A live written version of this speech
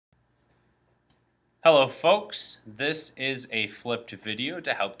Hello folks, this is a flipped video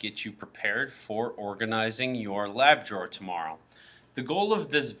to help get you prepared for organizing your lab drawer tomorrow. The goal of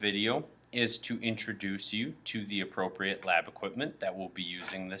this video is to introduce you to the appropriate lab equipment that we'll be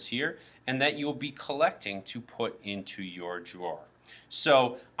using this year and that you'll be collecting to put into your drawer.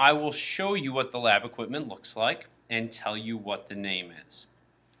 So I will show you what the lab equipment looks like and tell you what the name is.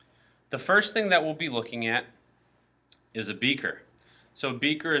 The first thing that we'll be looking at is a beaker. So a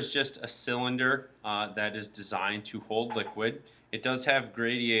beaker is just a cylinder that is designed to hold liquid. It does have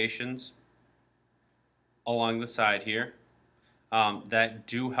gradations along the side here that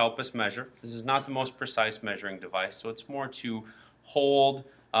do help us measure. This is not the most precise measuring device, so it's more to hold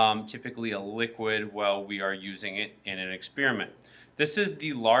typically a liquid while we are using it in an experiment. This is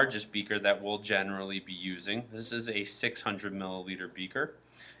the largest beaker that we'll generally be using. This is a 600 milliliter beaker,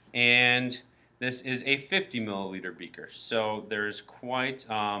 and this is a 50 milliliter beaker, so there's quite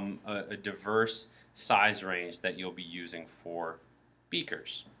a diverse size range that you'll be using for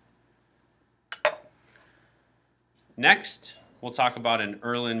beakers. Next, we'll talk about an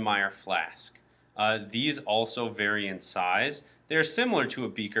Erlenmeyer flask. These also vary in size. They're similar to a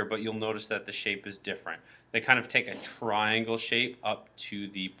beaker, but you'll notice that the shape is different. They kind of take a triangle shape up to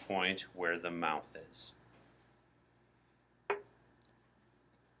the point where the mouth is.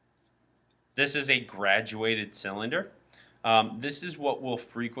 This is a graduated cylinder. This is what we'll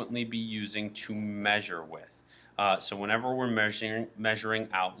frequently be using to measure with. So whenever we're measuring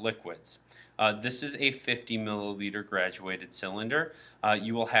out liquids. This is a 50 milliliter graduated cylinder.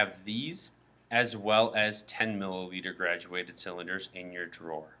 You will have these as well as 10 milliliter graduated cylinders in your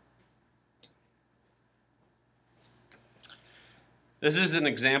drawer. This is an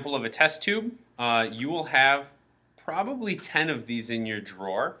example of a test tube. You will have probably 10 of these in your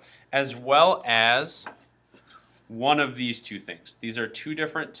drawer, as well as one of these two things. These are two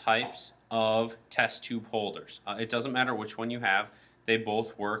different types of test tube holders. It doesn't matter which one you have. They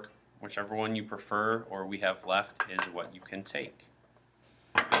both work. Whichever one you prefer or we have left is what you can take.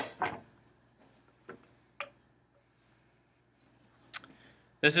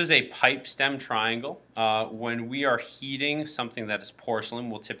 This is a pipe stem triangle. When we are heating something that is porcelain,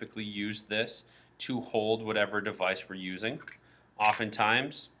 we'll typically use this to hold whatever device we're using.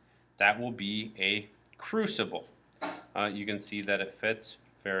 Oftentimes, that will be a crucible. You can see that it fits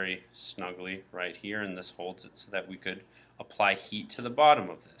very snugly right here, and this holds it so that we could apply heat to the bottom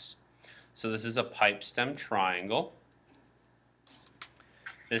of this. So this is a pipe stem triangle.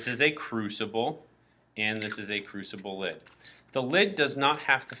 This is a crucible, and this is a crucible lid. The lid does not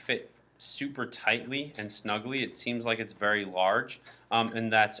have to fit super tightly and snugly. It seems like it's very large,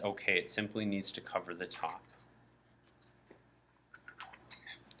 and that's okay. It simply needs to cover the top.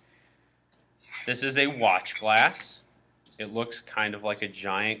 This is a watch glass. It looks kind of like a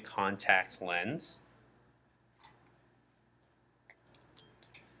giant contact lens.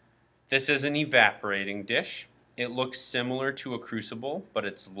 This is an evaporating dish. It looks similar to a crucible, but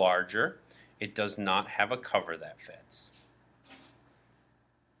it's larger. It does not have a cover that fits.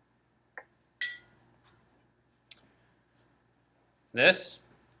 This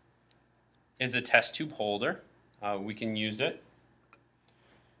is a test tube holder. We can use it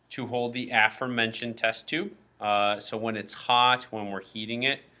to hold the aforementioned test tube. So when it's hot, when we're heating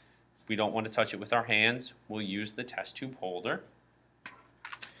it, we don't want to touch it with our hands. We'll use the test tube holder.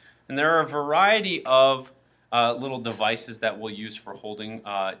 And there are a variety of little devices that we'll use for holding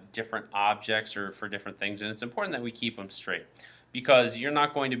different objects or for different things, and it's important that we keep them straight, because you're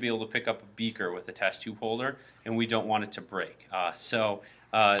not going to be able to pick up a beaker with a test tube holder, and we don't want it to break. So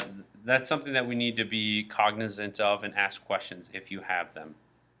that's something that we need to be cognizant of and ask questions if you have them.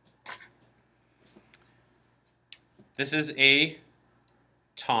 This is a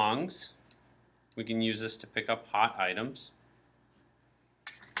tongs. We can use this to pick up hot items.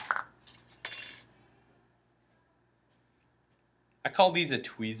 I call these a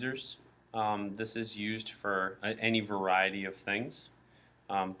tweezers. This is used for any variety of things,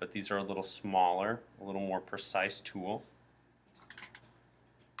 but these are a little smaller, a little more precise tool.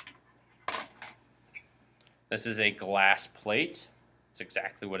 This is a glass plate. It's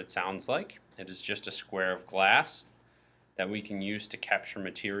exactly what it sounds like. It is just a square of glass that we can use to capture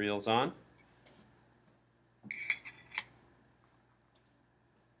materials on.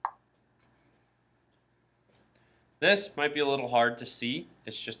 This might be a little hard to see.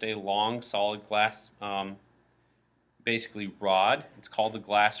 It's just a long solid glass basically rod. It's called a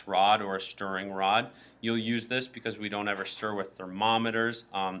glass rod or a stirring rod. You'll use this because we don't ever stir with thermometers,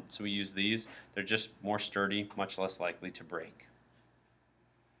 so we use these. They're just more sturdy, much less likely to break.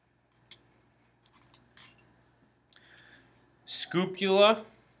 Scoopula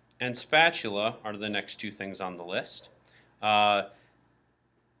and spatula are the next two things on the list.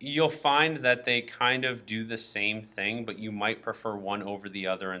 You'll find that they kind of do the same thing, but you might prefer one over the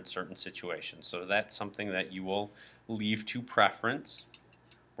other in certain situations. So that's something that you will leave to preference.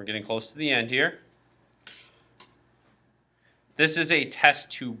 We're getting close to the end here. This is a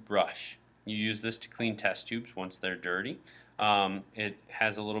test tube brush. You use this to clean test tubes once they're dirty. It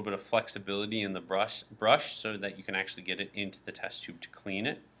has a little bit of flexibility in the brush so that you can actually get it into the test tube to clean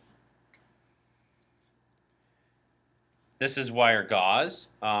it. This is wire gauze.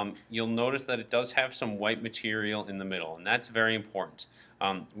 You'll notice that it does have some white material in the middle, and that's very important.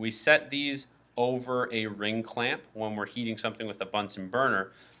 We set these over a ring clamp when we're heating something with a Bunsen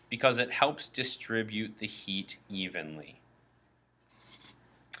burner because it helps distribute the heat evenly.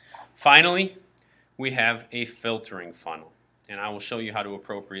 Finally, we have a filtering funnel, and I will show you how to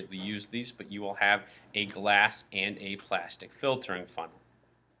appropriately use these, but you will have a glass and a plastic filtering funnel.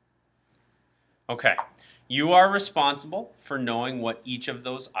 Okay. You are responsible for knowing what each of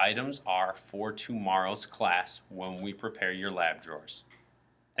those items are for tomorrow's class when we prepare your lab drawers.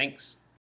 Thanks.